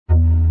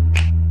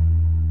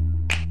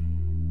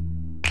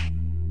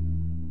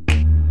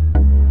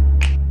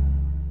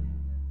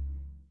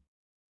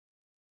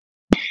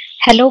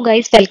Hello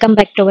guys, welcome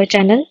back to our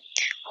channel.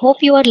 Hope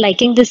you are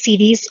liking the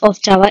series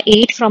of Java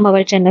 8 from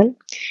our channel.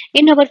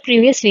 In our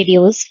previous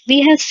videos,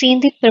 we have seen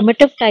the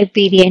primitive type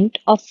variant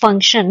of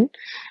function,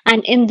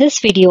 and in this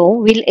video,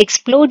 we'll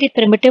explore the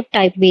primitive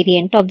type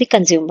variant of the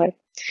consumer.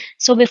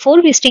 So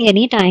before wasting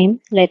any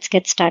time, let's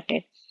get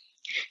started.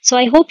 So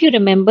I hope you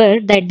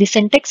remember that the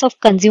syntax of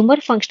consumer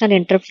functional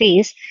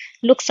interface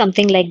looks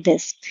something like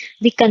this.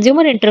 The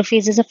consumer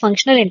interface is a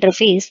functional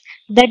interface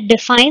that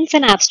defines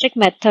an abstract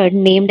method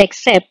named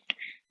accept,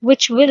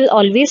 which will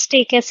always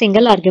take a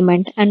single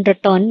argument and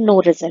return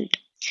no result.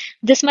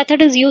 This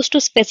method is used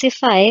to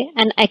specify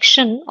an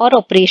action or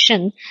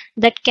operation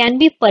that can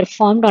be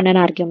performed on an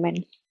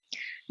argument.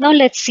 Now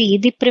let's see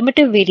the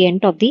primitive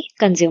variant of the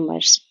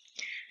consumers.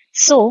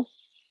 So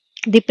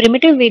the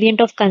primitive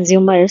variant of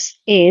consumers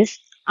is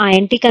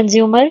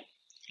IntConsumer,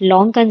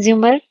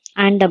 LongConsumer,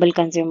 and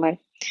DoubleConsumer,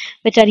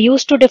 which are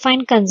used to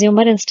define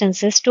consumer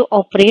instances to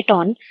operate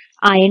on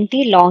int,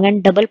 long,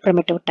 and double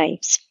primitive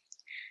types.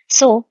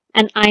 So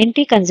an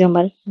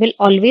IntConsumer will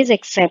always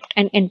accept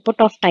an input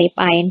of type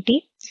int.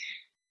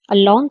 A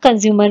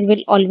LongConsumer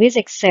will always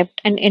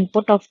accept an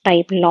input of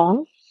type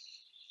long.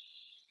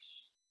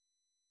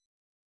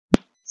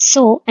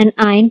 So an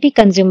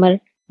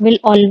IntConsumer will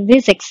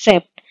always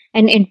accept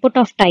an input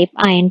of type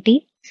int.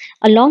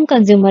 A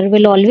LongConsumer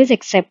will always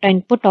accept an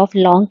input of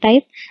long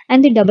type,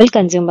 and the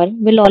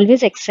DoubleConsumer will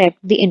always accept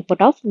the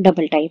input of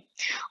double type.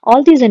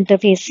 All these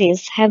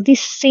interfaces have the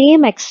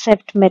same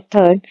accept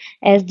method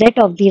as that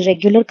of the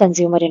regular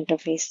consumer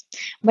interface,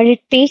 but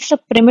it takes a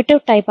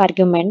primitive type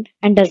argument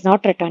and does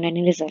not return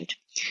any result.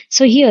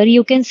 So here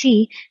you can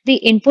see the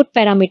input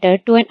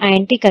parameter to an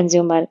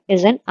IntConsumer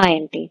is an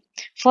int.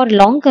 For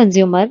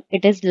LongConsumer,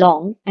 it is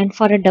long, and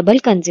for a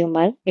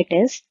DoubleConsumer, it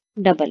is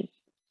double.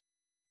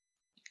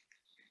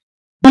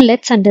 Now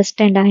let's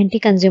understand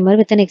IntConsumer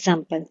with an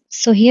example.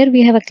 So here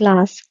we have a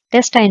class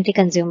test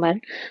IntConsumer,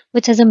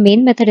 which has a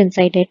main method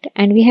inside it,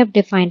 and we have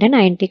defined an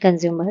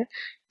IntConsumer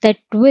that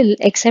will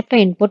accept an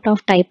input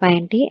of type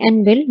int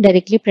and will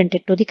directly print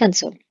it to the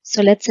console.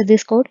 So let's see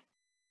this code.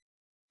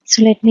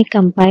 So let me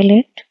compile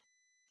it.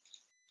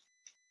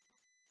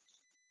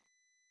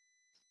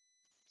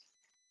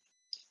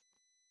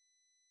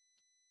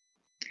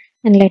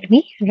 And let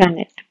me run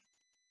it.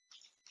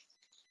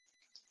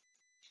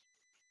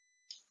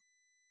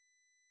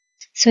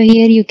 So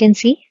here you can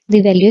see the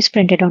values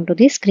printed onto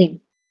the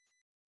screen.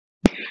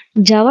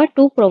 Java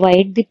 2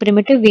 provides the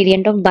primitive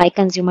variant of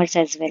by-consumers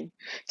as well.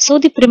 So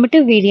the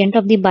primitive variant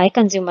of the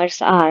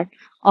by-consumers are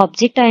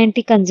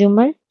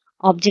ObjIntConsumer,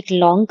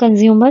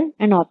 ObjLongConsumer,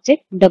 and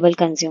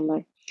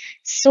ObjDoubleConsumer.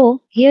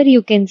 So here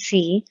you can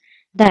see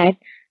that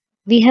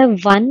we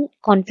have one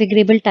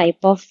configurable type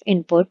of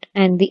input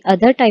and the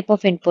other type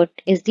of input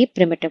is the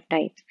primitive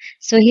type.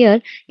 So here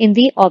in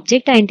the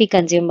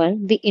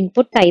ObjIntConsumer, the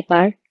input type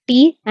are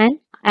T and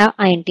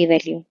int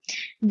value.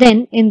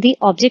 Then in the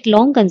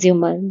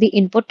ObjLongConsumer, the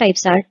input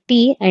types are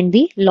T and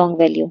the long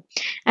value.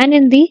 And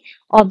in the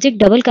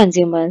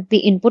ObjDoubleConsumer, the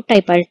input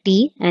type are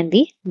T and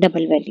the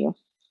double value.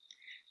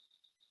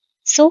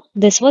 So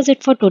this was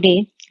it for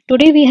today.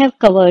 Today we have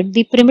covered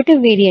the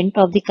primitive variant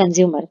of the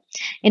consumer.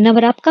 In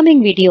our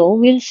upcoming video,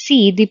 we'll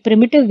see the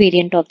primitive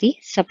variant of the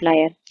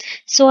supplier.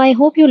 So I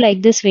hope you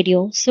like this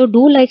video. So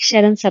do like,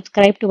 share and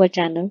subscribe to our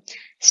channel.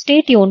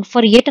 Stay tuned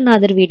for yet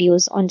another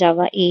videos on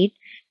Java 8.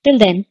 Till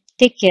then,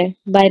 take care,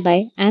 bye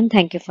bye, and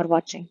thank you for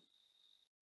watching.